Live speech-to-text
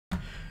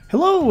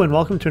Hello and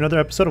welcome to another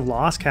episode of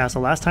Lost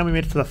Castle. Last time we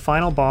made it to the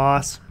final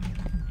boss.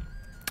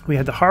 We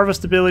had the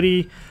harvest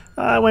ability.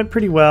 It went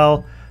pretty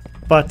well,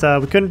 but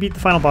we couldn't beat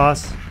the final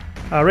boss.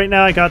 Right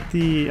now I got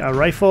the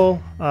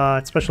rifle.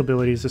 Its special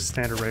ability is just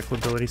standard rifle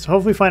ability, so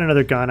hopefully find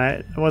another gun.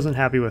 I wasn't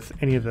happy with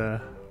any of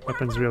the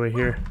weapons really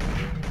here.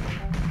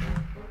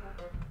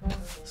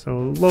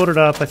 So load it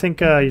up. I think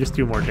you just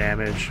do more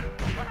damage.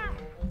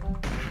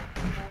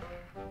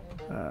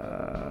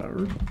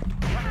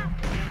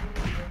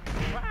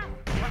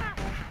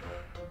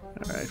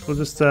 Alright, we'll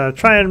just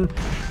try and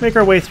make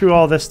our way through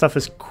all this stuff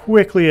as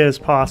quickly as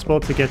possible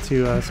to get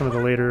to some of the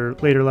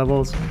later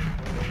levels.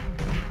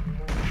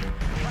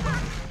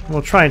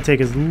 We'll try and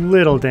take as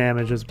little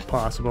damage as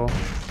possible.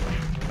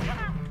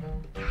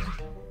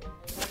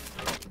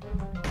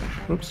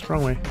 Oops,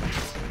 wrong way.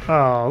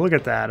 Oh, look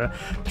at that.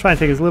 Try and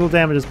take as little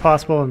damage as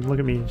possible, and look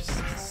at me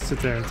just sit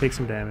there and take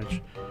some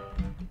damage.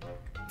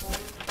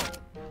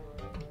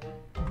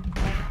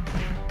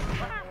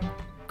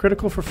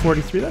 Critical for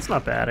 43, that's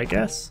not bad, I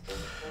guess.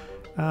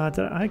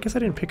 I guess I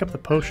didn't pick up the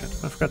potion.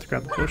 I forgot to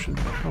grab the potion.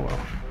 Oh well.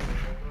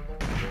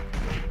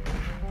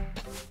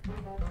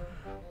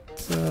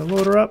 Let's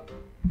load her up.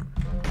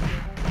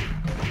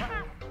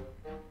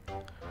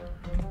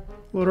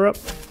 Load her up.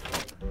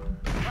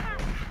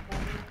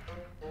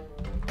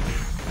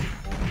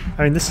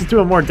 I mean, this is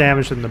doing more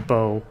damage than the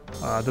bow.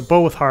 The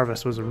bow with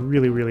harvest was a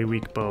really, really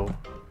weak bow.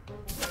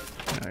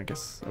 I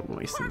guess I'm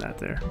wasting that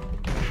there.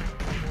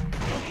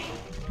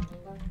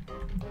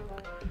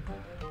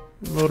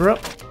 Load her up.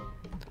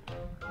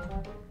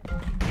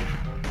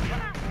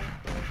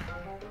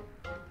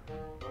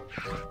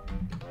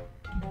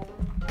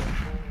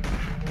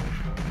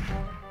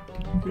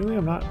 Really?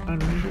 I'm not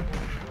unrated?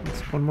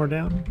 That's one more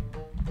down.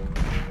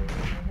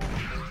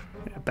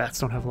 Yeah, bats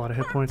don't have a lot of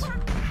hit points.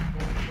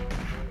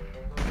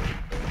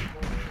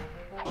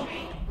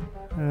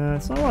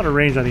 It's not a lot of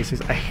range on these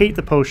things. I hate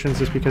the potions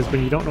just because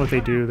when you don't know what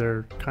they do,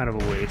 they're kind of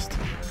a waste.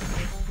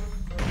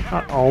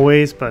 Not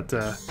always, but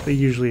they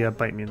usually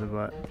bite me in the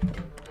butt.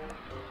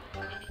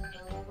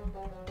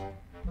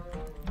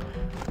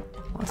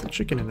 Lots of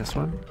chicken in this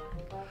one.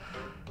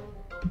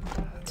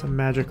 That's a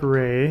magic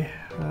ray.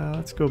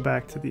 Let's go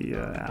back to the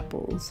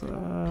apples.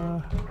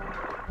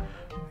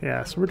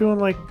 Yeah, so we're doing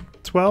like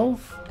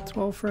 12?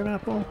 12 for an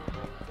apple?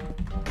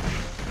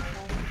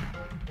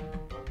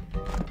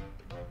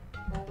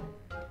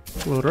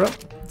 Load her up.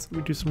 So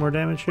we do some more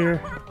damage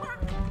here.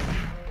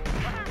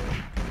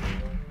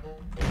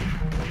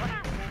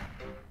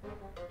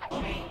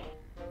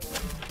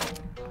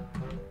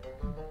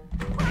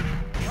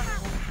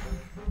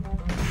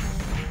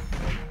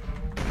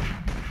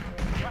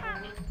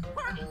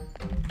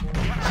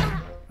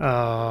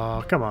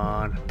 Oh, come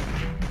on.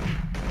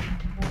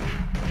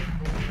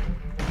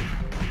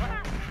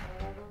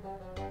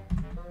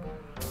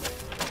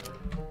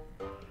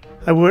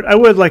 I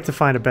would like to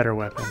find a better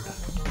weapon.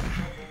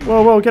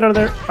 Whoa, whoa, get out of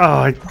there.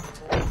 Oh,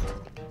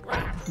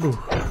 Ooh,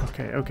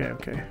 okay, okay,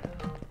 okay.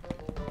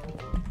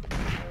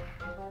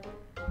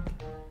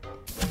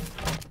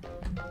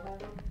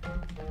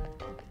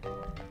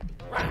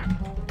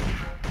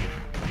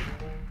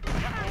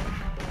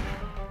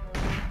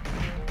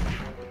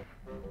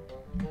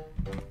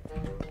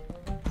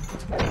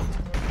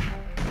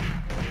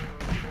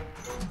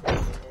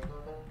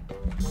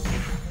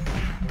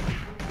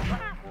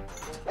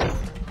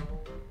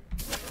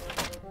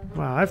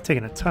 Wow, I've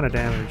taken a ton of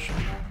damage.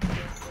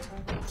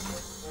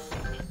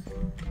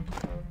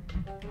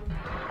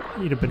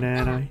 Eat a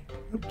banana.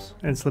 Oops.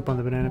 And slip on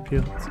the banana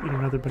peel. Let's eat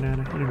another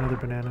banana. Eat another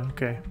banana.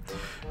 Okay.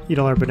 Eat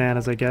all our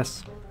bananas, I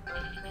guess.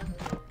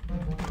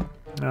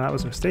 No, that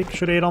was a mistake.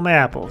 Should have ate all my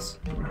apples.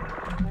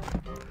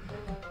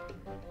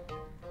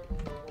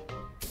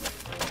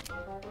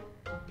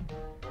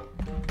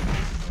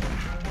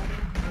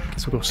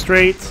 Guess we'll go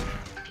straight.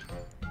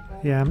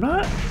 Yeah, I'm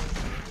not...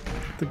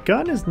 The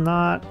gun is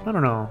not... I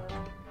don't know.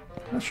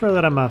 I'm not sure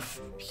that I'm a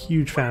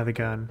huge fan of the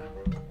gun.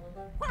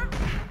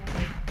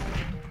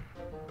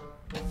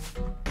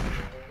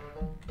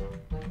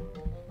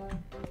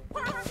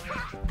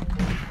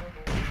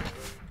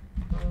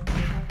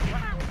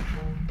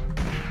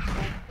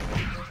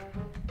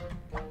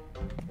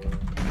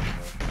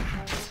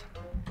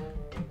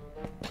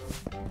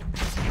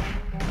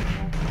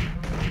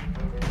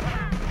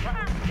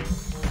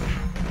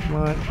 Come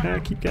on, yeah,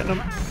 keep getting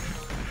them.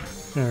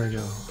 There we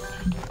go.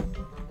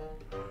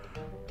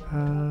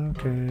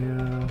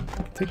 Okay,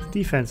 take the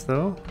defense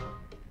though.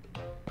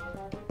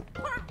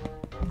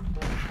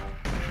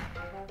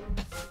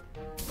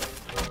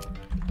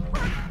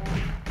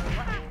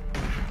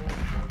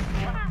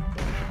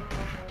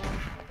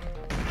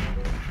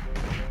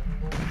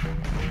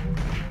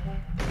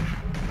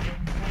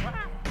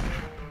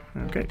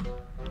 Okay.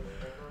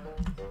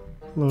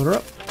 Load her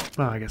up.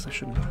 Oh, I guess I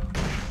shouldn't have.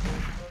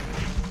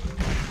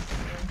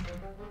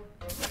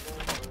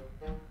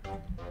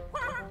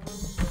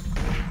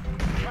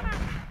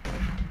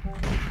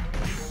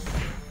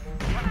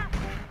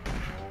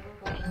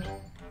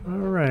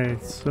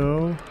 Alright,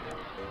 so...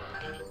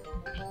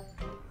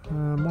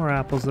 more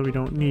apples that we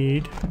don't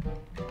need.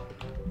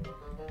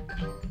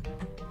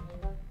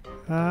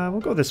 We'll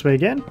go this way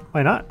again.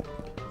 Why not?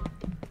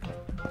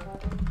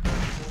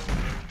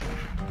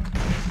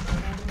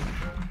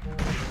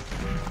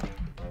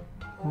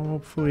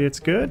 Hopefully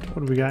it's good.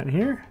 What do we got in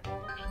here?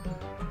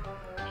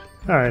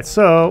 Alright,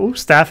 so ooh,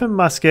 staff and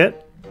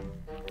musket.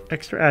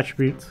 Extra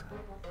attributes.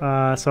 So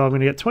I'm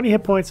going to get 20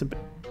 hit points,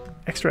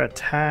 extra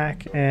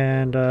attack,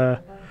 and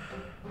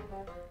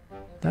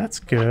that's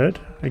good,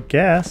 I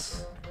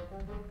guess.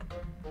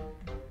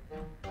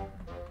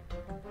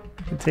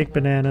 Can take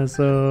bananas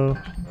though.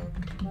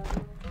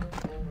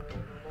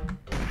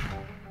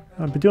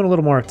 I'll be doing a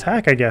little more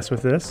attack, I guess,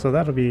 with this, so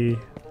that'll be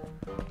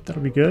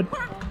good.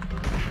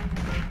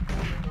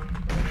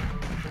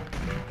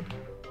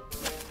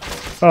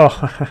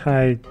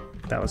 Oh,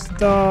 that was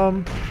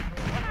dumb.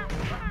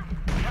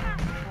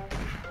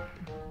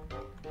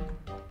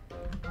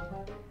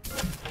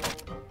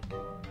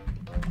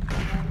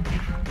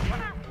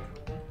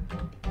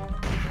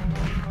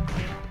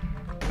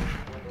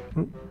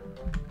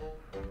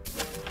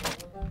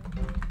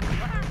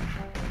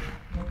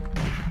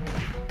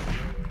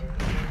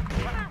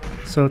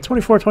 So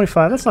 24,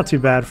 25, that's not too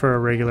bad for a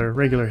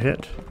regular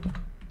hit.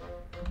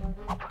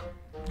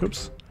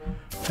 Oops.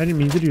 I didn't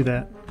mean to do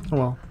that. Oh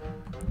well.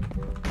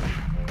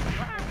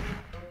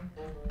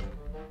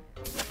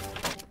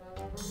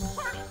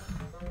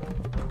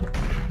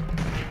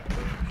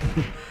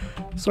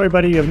 Sorry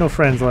buddy, you have no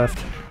friends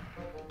left.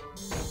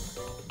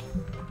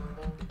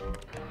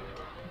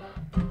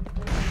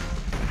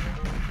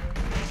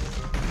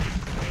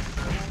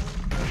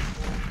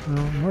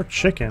 Oh, more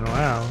chicken,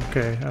 wow,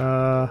 okay.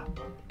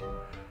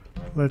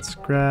 Let's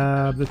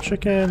grab the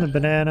chicken, the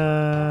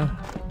banana,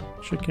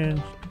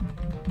 chicken.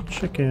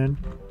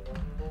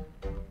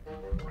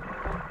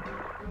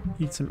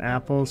 Eat some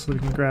apples so we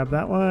can grab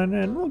that one,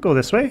 and we'll go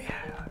this way.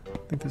 I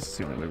think this is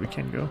the only way we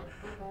can go.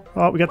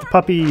 Oh, we got the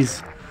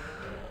puppies.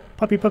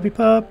 Puppy, puppy,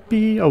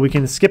 puppy. Oh, we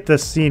can skip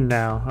this scene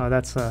now.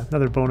 That's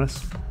another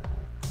bonus.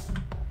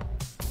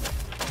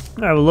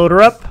 All right, we'll load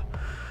her up.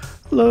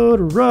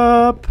 Load her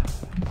up.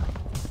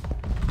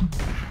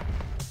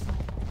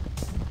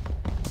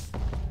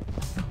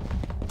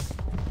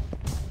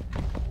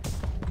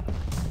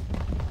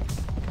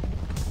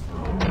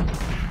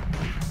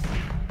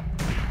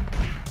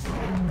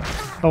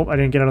 Oh, I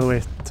didn't get out of the way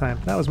in time.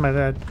 That was my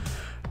bad.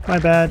 My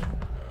bad.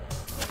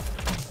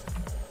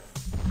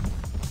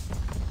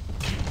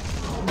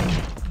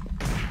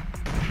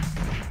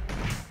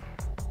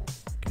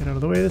 Get out of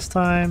the way this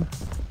time.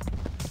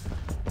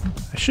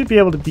 I should be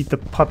able to beat the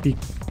puppy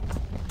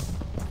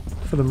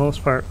for the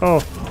most part.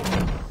 Oh.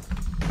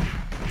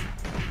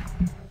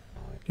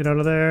 Get out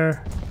of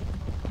there.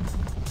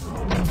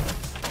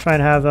 Try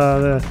and have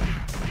the...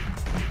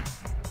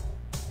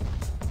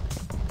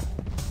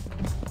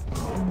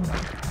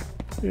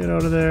 Get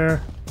out of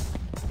there.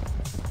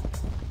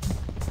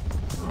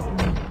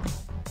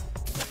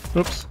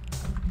 Oops.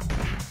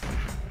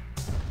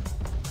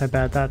 My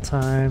bad that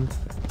time.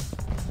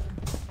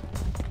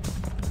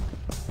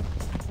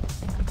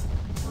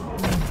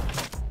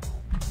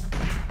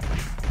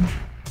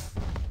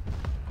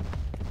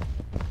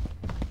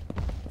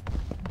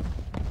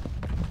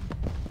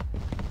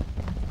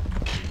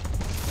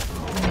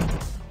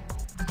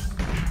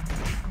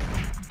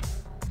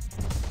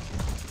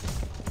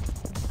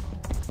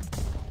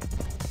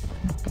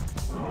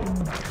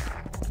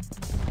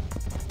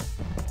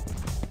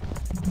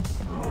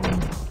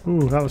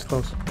 Ooh, that was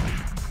close.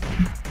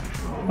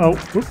 Oh,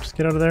 whoops,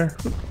 get out of there.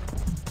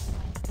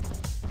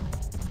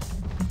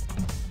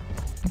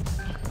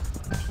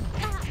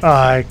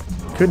 I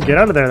couldn't get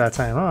out of there that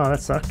time. Oh,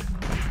 that sucked.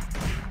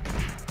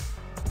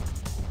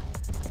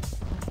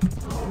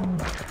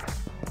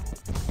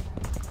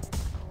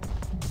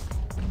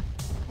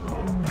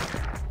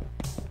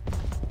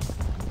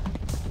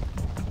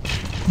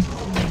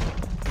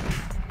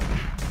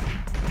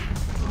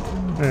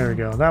 There we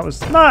go. That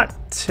was not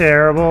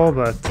terrible,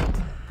 but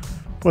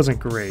wasn't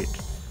great.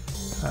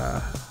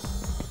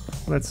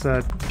 Let's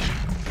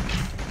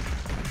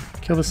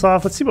kill this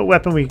off. Let's see what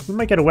weapon we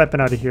might get a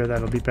weapon out of here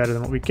that'll be better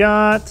than what we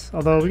got.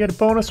 Although we got a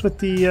bonus with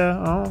the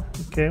oh,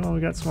 okay, well we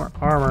got some more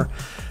armor.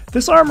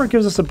 This armor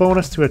gives us a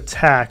bonus to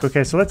attack.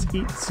 Okay, so let's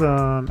eat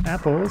some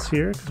apples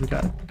here because we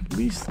got at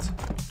least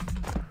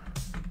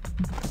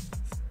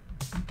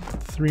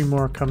 3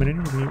 more coming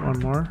in. We can eat 1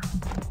 more.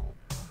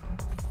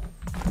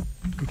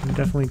 We can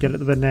definitely get at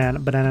the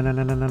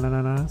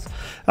bananas.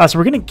 So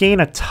we're going to gain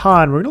a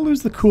ton. We're going to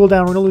lose the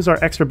cooldown. We're going to lose our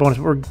extra bonus.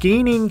 But we're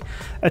gaining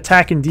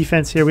attack and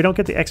defense here. We don't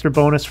get the extra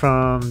bonus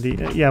from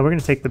the... yeah, we're going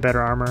to take the better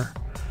armor.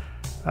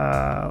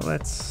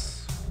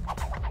 Let's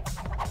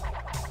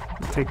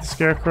take the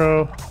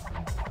scarecrow.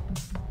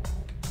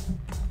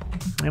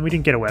 And we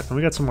didn't get a weapon.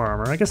 We got some more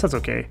armor. I guess that's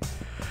okay.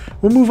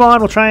 We'll move on.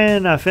 We'll try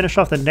and finish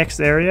off the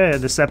next area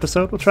in this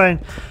episode. We'll try and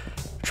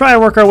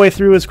work our way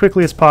through as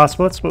quickly as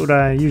possible. That's what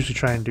I usually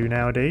try and do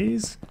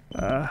nowadays.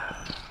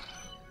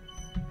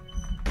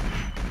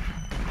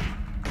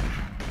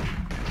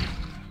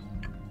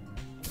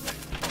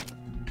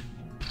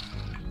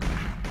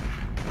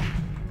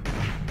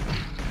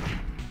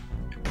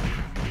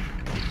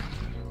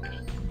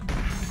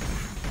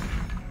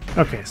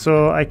 Okay,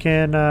 so I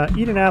can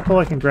eat an apple,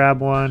 I can grab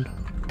one.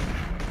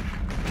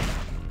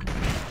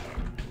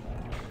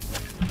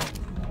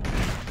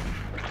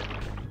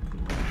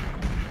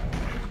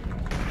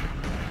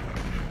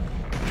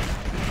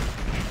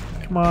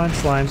 Come on,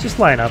 slimes, just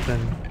line up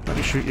and let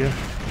me shoot you.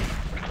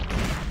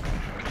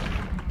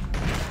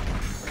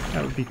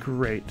 That would be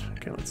great.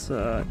 Okay, let's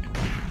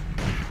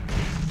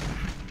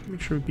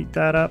make sure we beat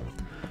that up.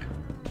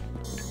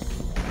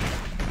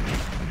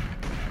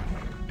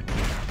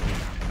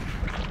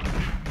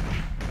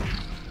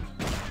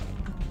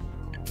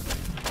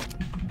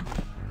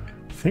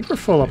 I think we're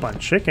full up on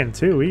chicken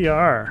too. We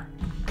are.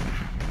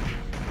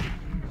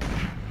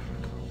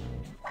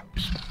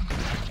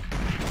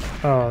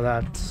 Oh,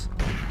 that's...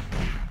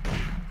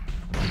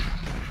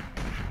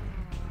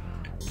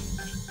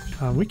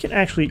 we can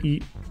actually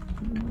eat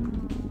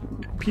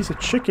a piece of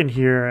chicken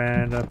here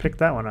and pick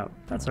that one up.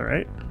 That's all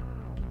right.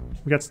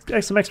 We got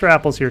some extra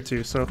apples here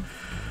too, so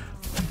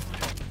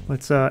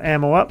let's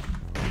ammo up.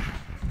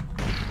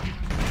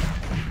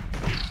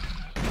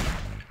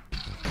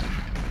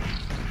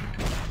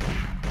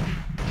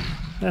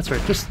 That's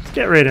right, just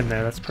get right in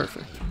there, that's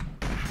perfect.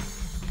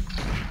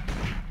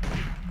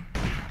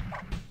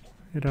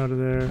 Get out of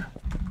there.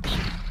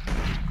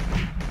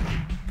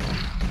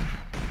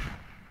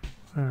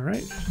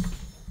 Alright.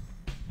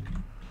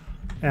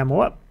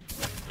 Ammo up.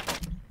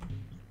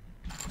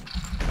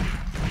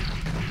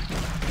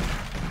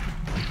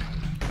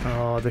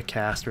 Oh, the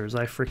casters.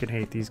 I freaking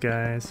hate these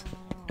guys.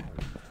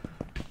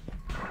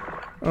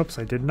 Oops,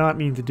 I did not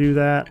mean to do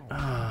that.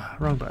 Ah,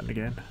 wrong button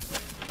again.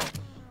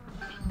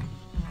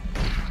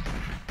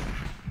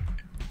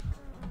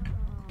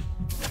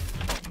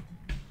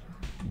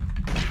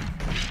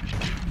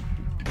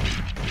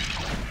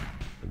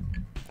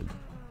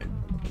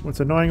 What's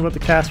annoying about the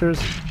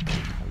casters?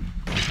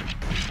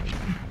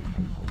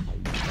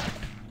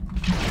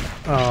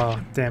 Oh,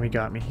 damn, he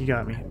got me. He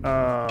got me.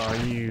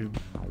 Oh, you...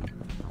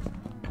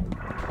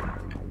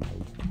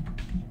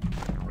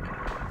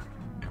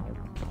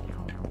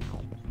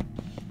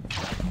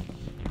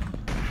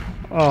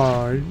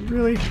 Oh,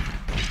 really?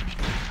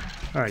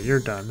 Alright, you're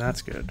done.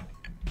 That's good.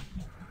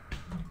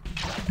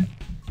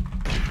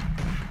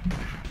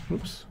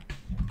 Oops.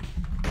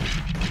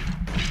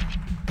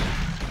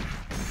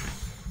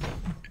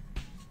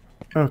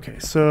 Okay,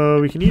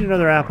 so we can eat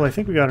another apple. I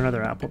think we got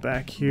another apple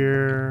back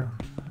here.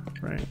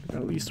 Right, we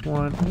got at least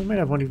one. Oh, we might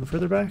have one even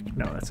further back.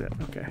 No, that's it.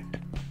 Okay.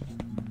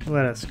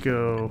 Let us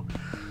go.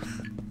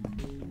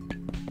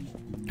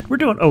 We're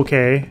doing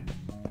okay.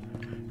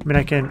 I mean,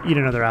 I can eat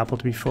another apple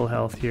to be full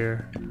health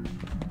here.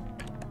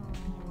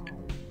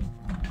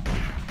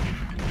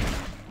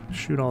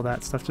 Shoot all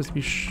that stuff just to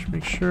be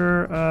make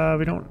sure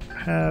we don't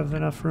have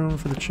enough room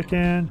for the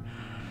chicken.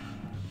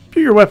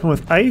 Imbue your weapon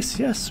with ice.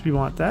 Yes, we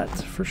want that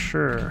for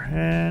sure.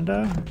 And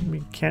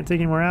we can't take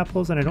any more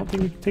apples, and I don't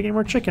think we can take any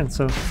more chicken,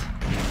 so...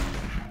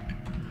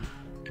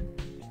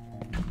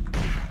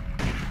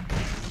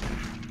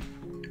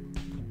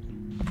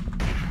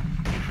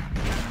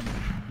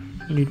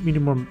 We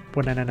need more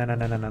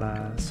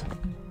bananas.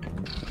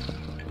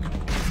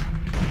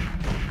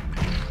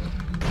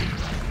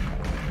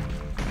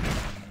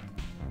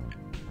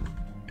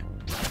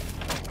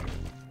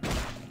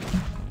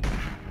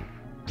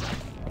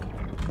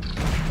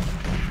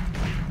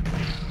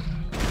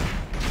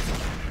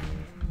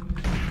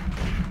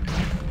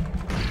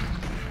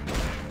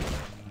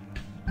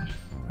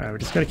 Alright, we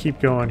just gotta keep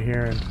going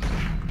here and...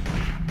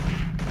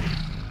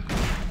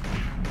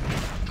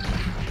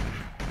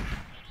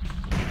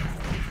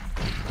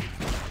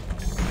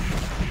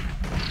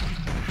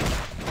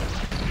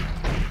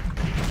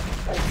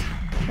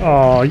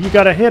 Oh, you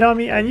got a hit on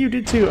me, and you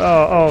did too.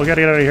 Oh,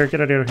 gotta get out of here.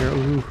 Get out of here.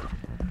 Ooh.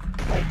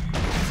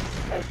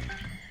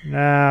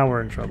 Now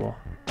we're in trouble.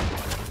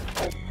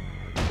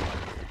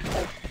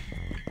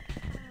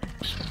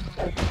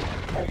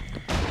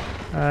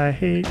 I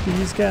hate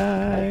these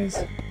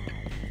guys.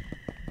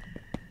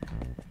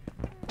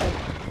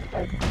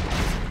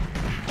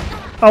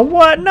 Oh,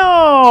 what?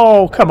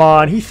 No! Come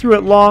on, he threw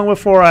it long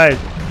before I...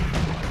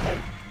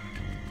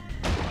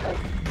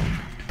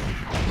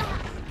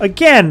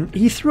 Again,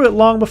 he threw it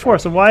long before,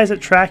 so why is it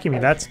tracking me?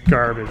 That's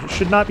garbage. It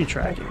should not be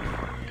tracking me.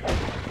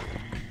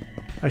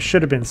 I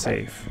should have been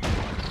safe.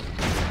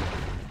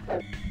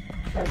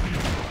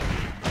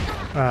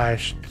 I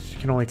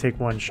can only take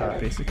one shot,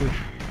 basically.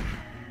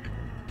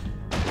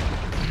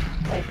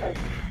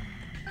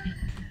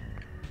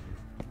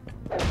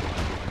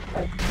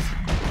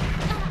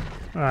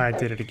 I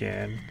did it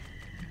again.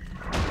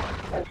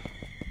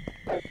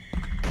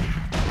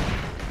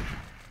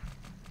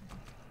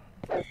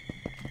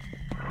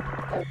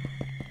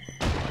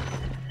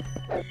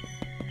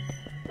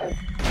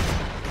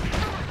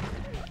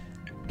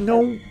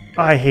 No,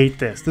 I hate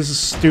this. This is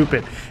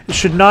stupid. It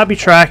should not be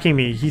tracking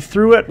me. He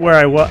threw it where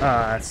I was.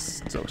 Ah,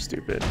 that's so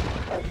stupid.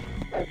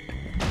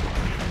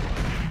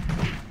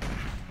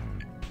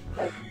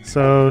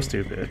 So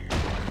stupid.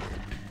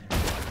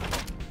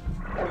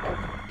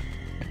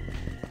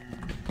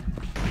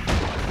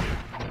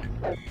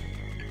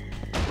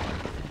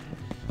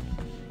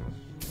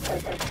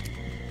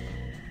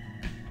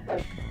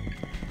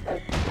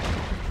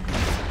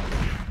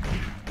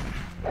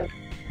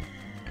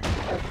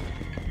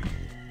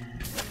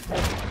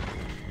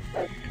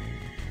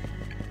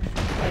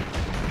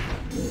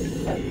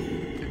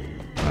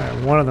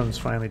 Alright, one of them's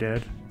finally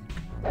dead.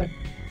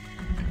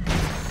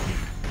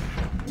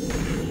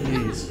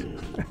 Jeez.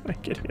 I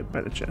get hit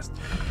by the chest.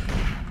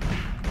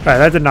 Alright,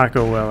 that did not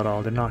go well at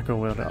all. Did not go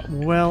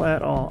well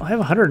at all. I have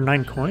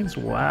 109 coins?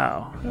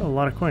 Wow. I have a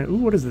lot of coins. Ooh,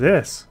 what is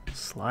this?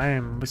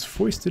 Slime was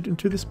foisted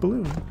into this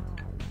balloon.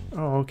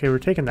 Oh, okay, we're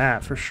taking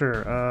that for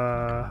sure.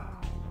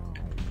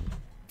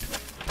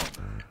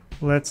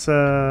 Let's,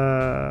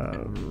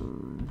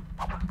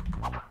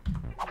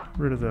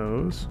 rid of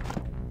those.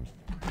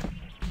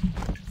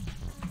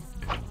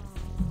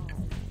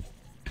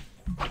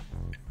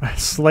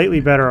 Slightly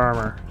better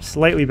armor.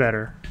 Slightly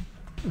better.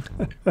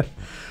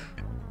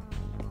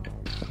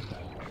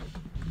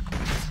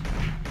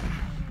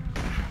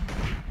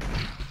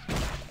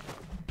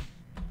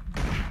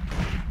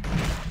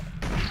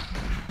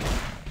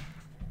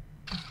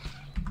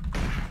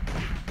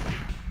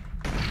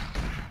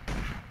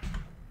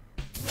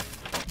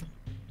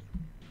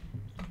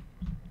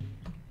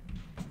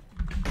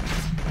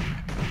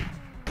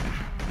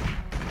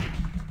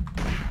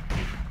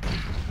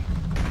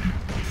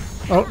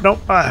 Oh, no,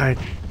 I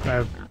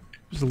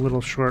was a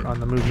little short on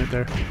the movement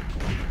there.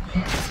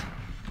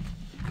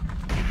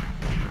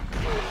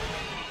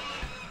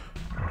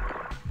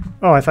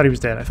 Oh, I thought he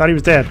was dead. I thought he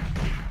was dead.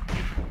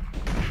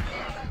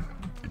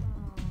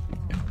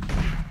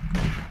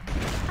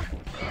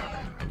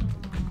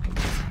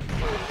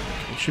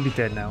 He should be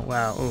dead now.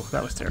 Wow, oh,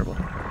 that was terrible.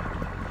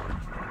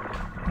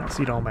 Let's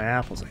eat all my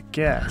apples, I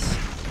guess.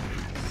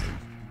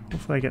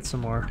 Hopefully I get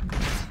some more.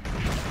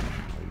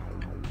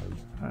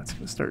 It's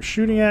going to start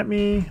shooting at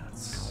me.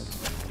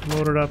 Let's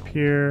load it up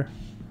here.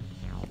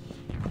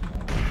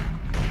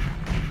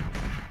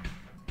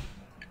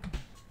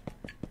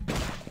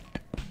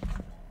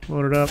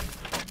 Load it up.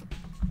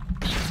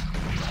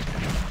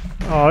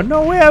 Oh,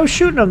 no way! I was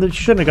shooting them. They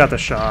shouldn't have got the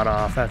shot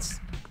off.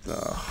 That's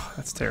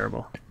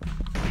terrible.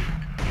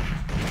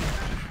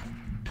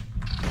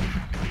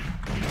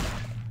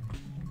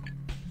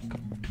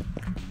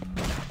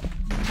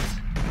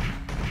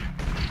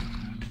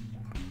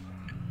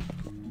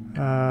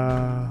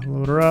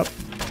 Load her up.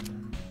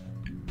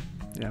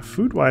 Yeah,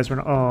 food-wise, we're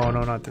not. Oh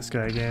no, not this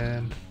guy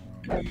again.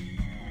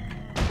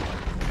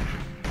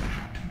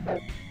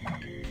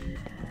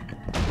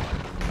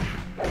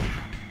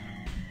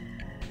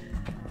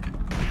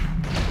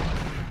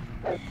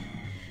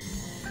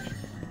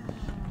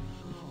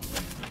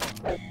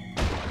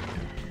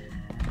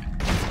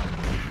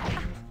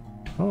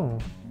 Oh,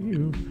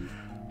 you.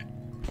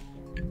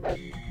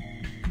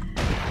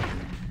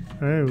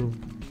 Oh.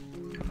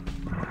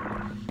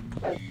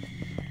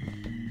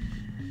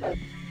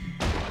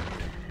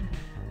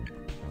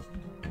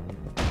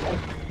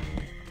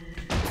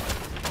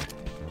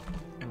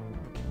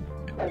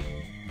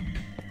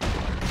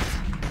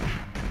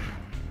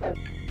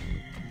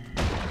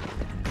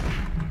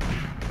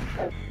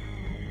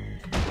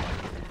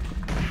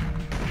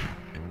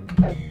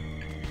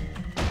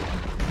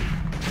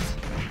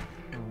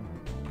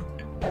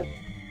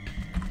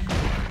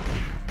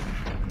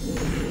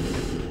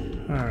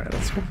 Alright,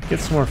 let's hope we get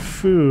some more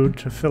food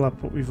to fill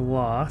up what we've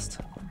lost.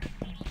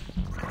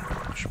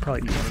 Should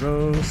probably eat one of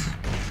those.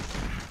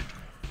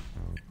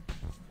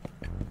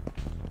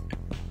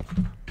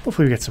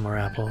 Hopefully we get some more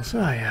apples. Oh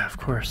yeah, of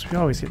course. We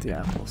always get the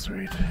apples,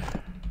 right?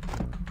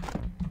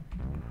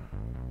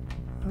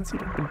 Let's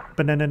eat a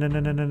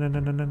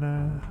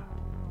banana.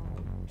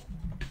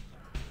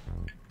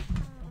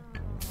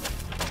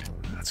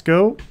 Let's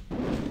go.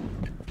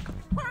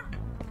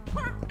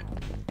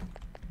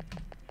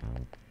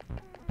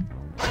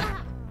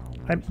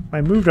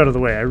 I moved out of the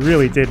way. I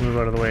really did move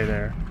out of the way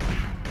there.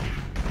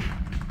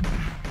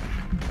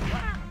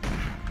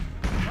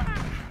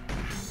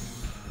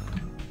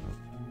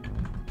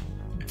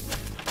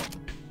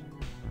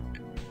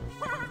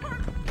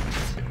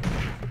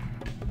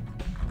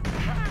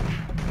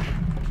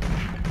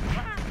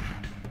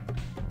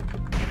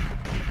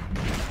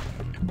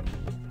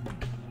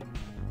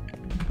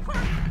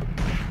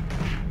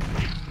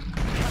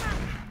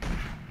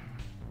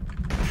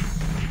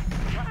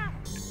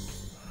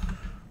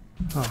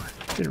 Oh,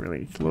 I didn't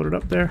really load it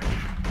up there.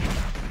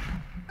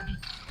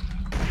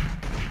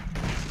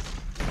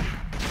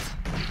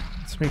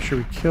 Let's make sure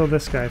we kill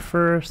this guy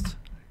first.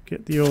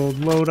 Get the old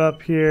load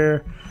up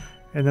here,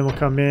 and then we'll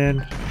come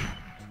in.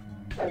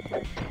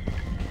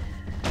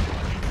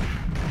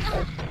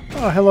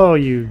 Oh, hello,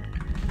 you.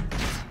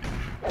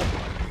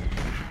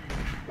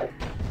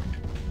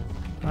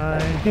 I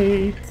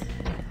hate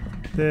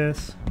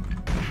this.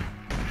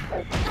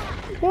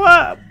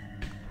 What?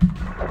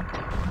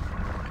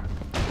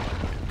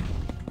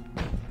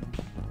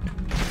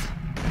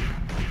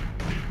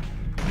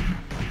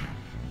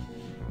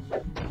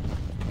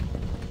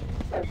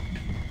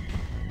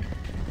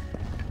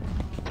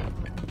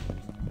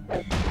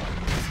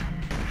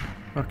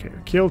 Okay,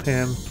 I killed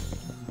him.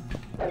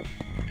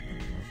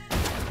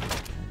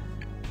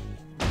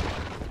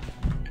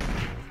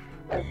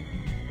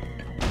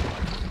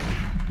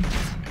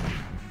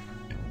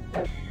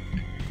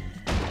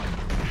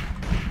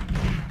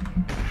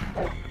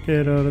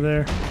 Get out of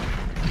there.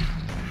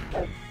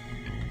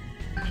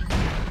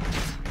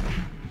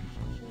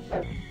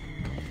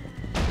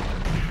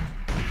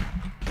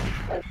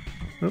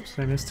 Oops,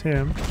 I missed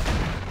him.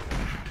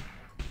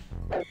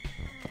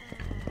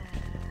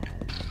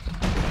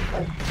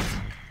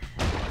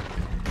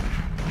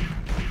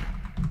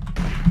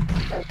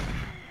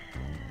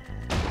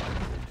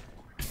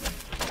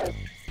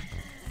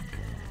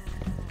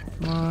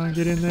 Come on,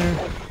 get in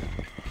there.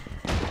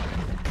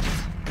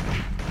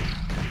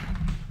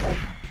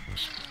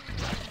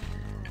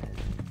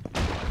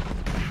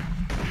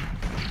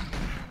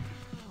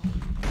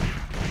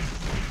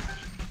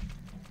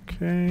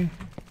 Okay.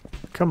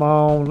 Come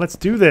on, let's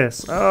do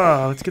this.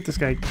 Oh, let's get this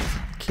guy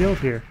killed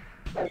here.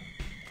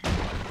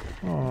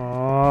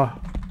 Aww.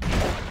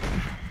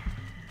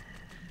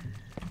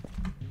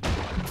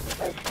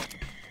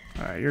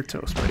 Alright, you're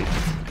toast, buddy.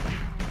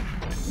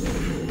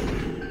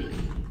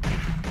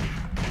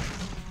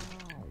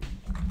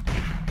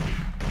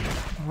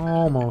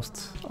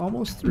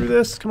 Almost through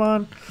this. Come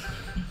on.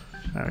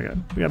 Right,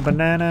 we got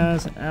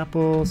bananas,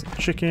 apples,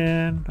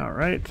 chicken. All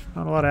right,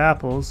 not a lot of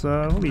apples.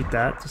 We'll eat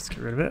that just to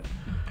get rid of it.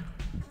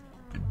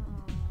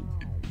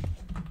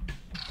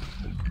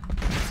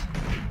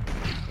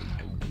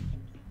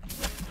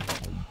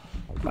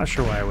 Not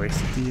sure why I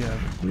wasted the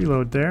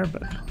reload there,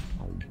 but.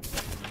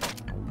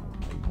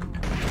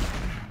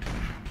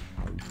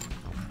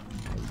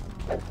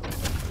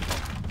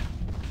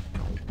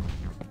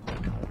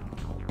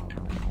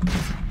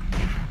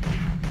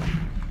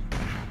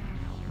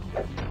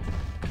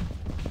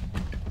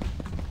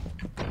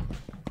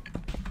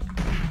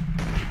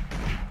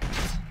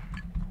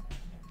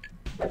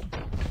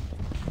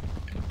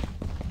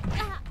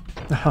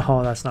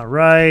 Oh, that's not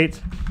right.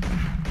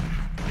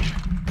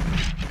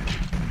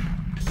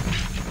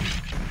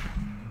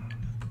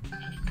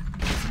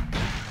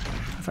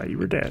 I thought you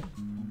were dead.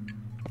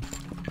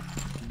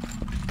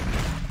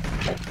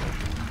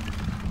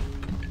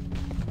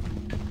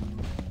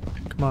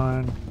 Come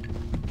on.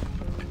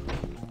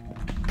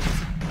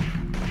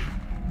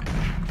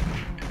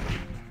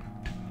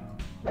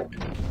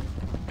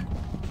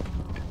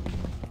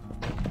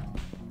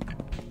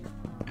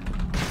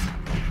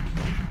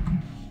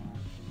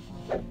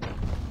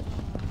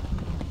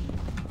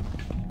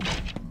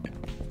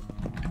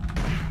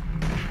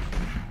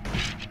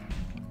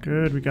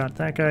 Good, we got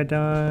that guy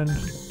done.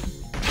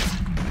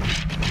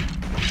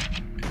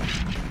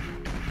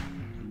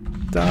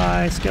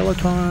 Die,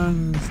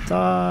 skeletons,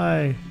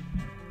 die.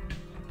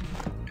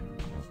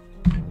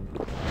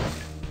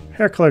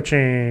 Hair color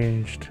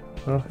changed.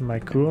 Oh, am I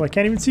cool? I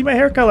can't even see my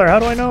hair color. How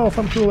do I know if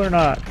I'm cool or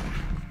not?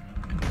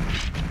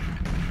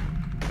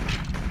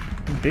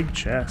 Big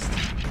chest.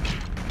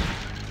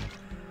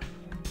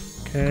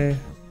 Okay.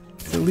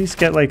 Let's at least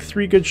get like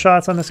 3 good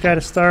shots on this guy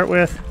to start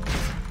with.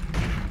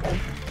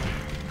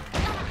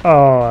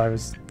 Oh, I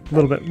was a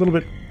little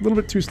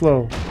bit too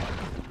slow.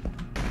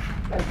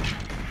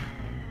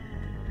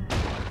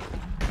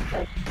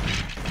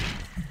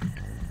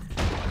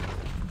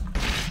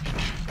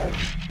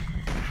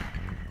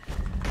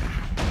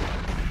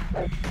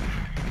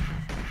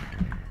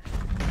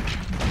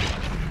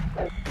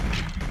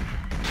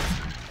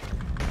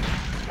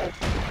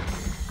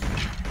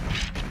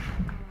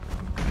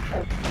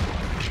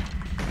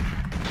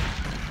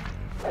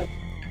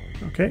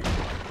 Okay.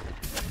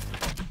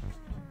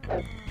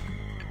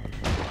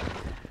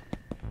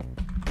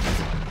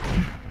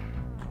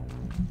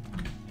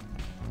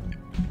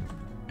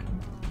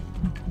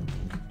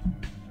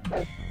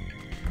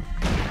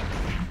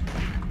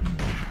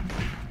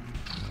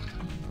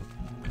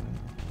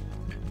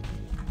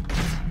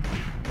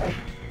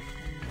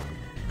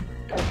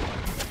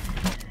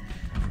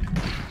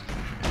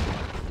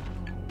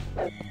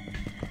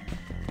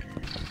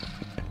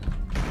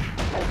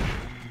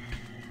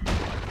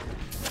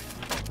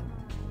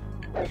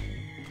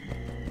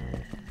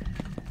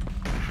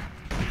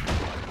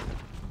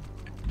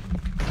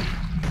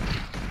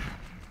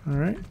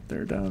 Alright,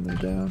 they're down, they're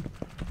down.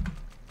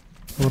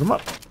 Load them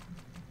up.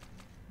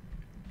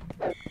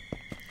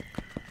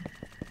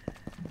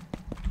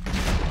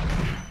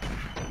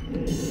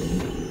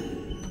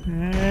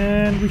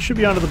 And we should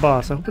be onto the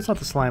boss. I hope it's not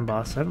the slime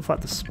boss. I haven't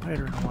fought the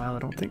spider in a while, I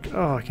don't think.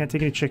 Oh, I can't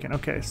take any chicken.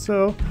 Okay,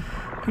 so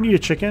we need a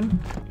chicken.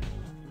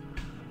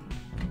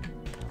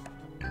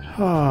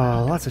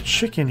 Oh, lots of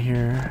chicken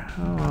here.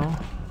 Oh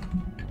well.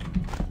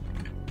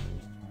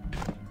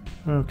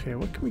 Okay,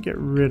 what can we get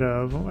rid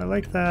of? Oh, I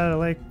like that. I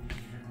like...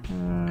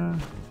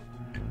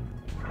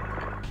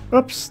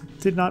 Oops!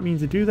 Did not mean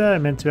to do that. I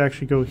meant to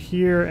actually go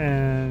here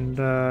and...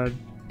 how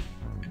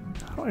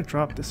do I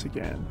drop this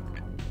again?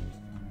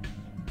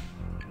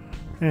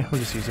 We'll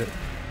just use it.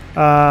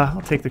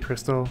 I'll take the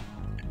crystal.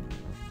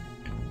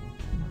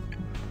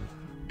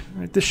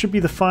 Alright, this should be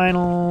the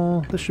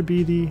final... This should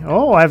be the...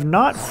 Oh, I have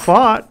not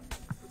fought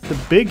the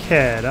big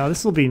head. Oh,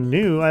 this will be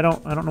new. I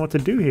don't know what to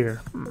do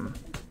here.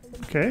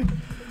 Okay.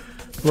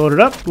 Load it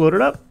up, load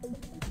it up.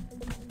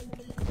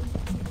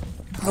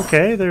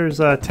 Okay, there's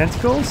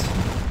tentacles.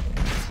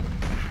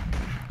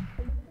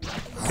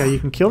 Okay, you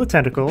can kill the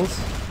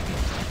tentacles.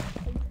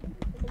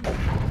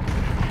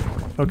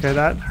 Okay,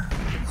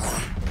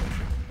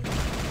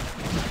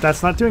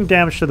 that's not doing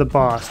damage to the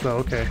boss, though.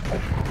 Okay.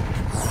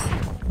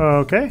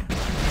 Okay.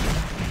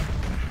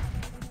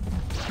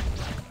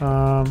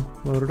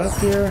 Load it up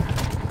here.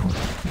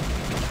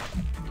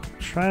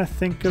 Trying to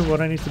think of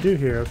what I need to do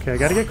here. Okay, I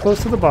gotta get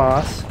close to the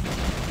boss.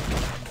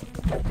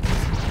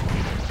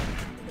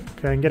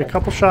 Okay, I can get a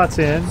couple shots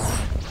in.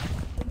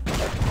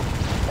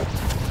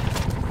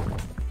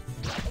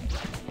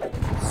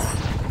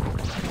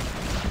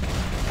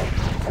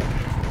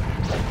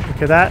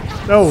 Okay, that...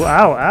 Oh,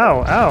 ow,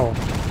 ow, ow.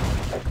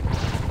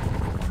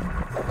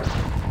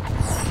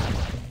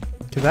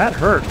 Okay, that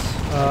hurts.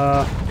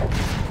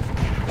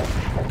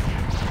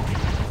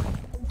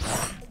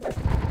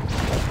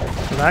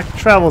 So that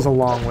travels a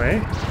long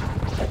way.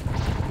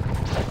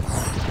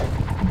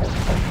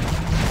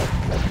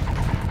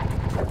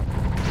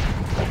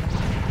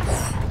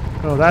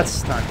 Oh,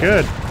 that's not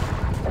good.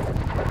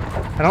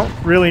 I don't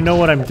really know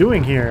what I'm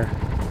doing here.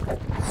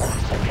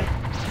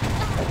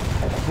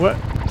 What?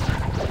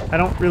 I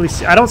don't really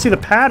see... I don't see the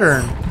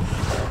pattern.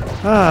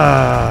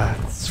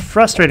 It's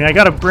frustrating. I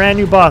got a brand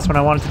new boss when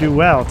I wanted to do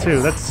well, too.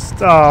 That's...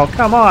 Oh,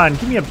 come on.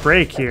 Give me a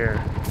break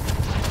here.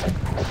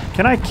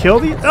 Can I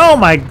kill these? Oh,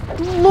 my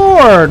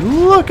lord.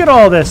 Look at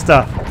all this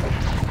stuff.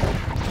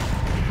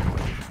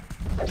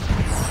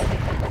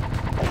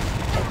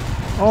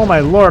 Oh, my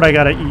lord. I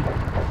gotta eat.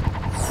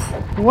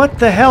 What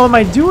the hell am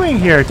I doing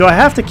here? Do I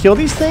have to kill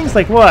these things?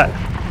 Like what?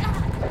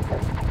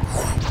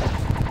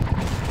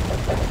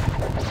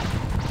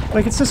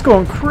 Like, it's just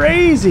going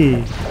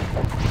crazy.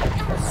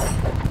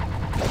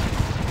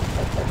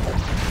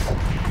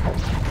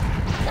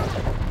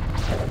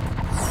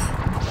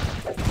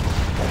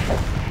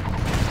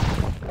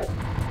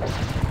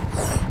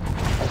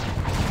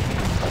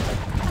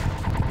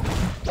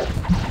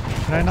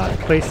 Can I not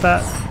place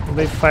that? Will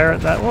they fire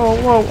at that? Whoa,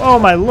 whoa, oh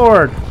my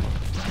lord.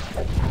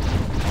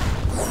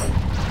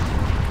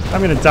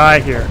 I'm gonna die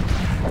here.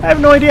 I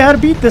have no idea how to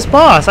beat this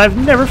boss. I've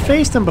never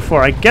faced him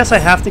before. I guess I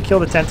have to kill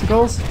the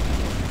tentacles.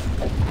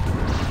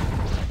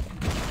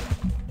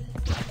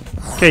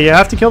 Okay, you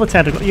have to kill the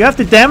tentacle. You have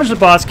to damage the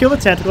boss, kill the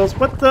tentacles.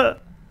 What the...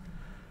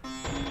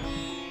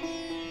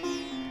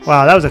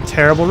 Wow, that was a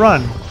terrible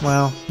run.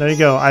 Well, there you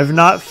go. I've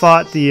not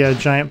fought the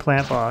giant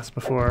plant boss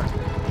before.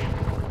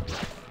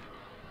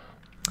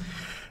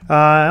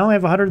 I only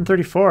have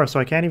 134, so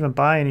I can't even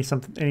buy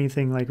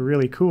anything like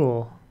really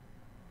cool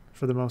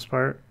for the most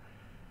part.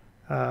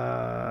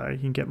 You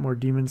can get more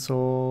demon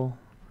soul.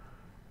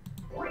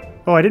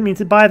 Oh, I didn't mean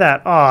to buy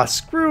that. Aw,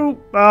 screw.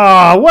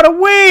 Oh, what a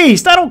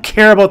waste. I don't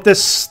care about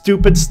this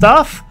stupid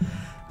stuff.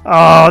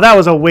 Oh, that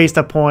was a waste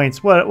of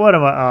points. What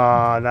am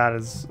I? Oh, that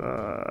is...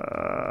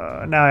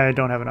 now I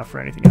don't have enough for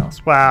anything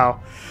else.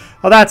 Wow.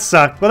 Oh, that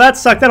sucked. Well, that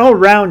sucked. That whole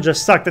round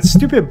just sucked. That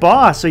stupid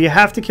boss, so you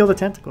have to kill the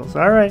tentacles.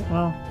 All right,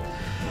 well...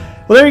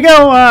 Well, there you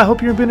go. I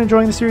hope you've been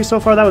enjoying the series so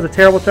far. That was a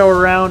terrible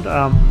round.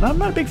 I'm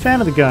not a big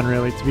fan of the gun,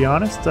 really, to be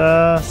honest.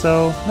 I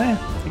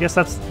guess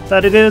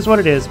that it is what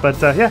it is. But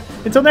yeah,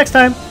 until next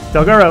time,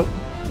 Delgar out.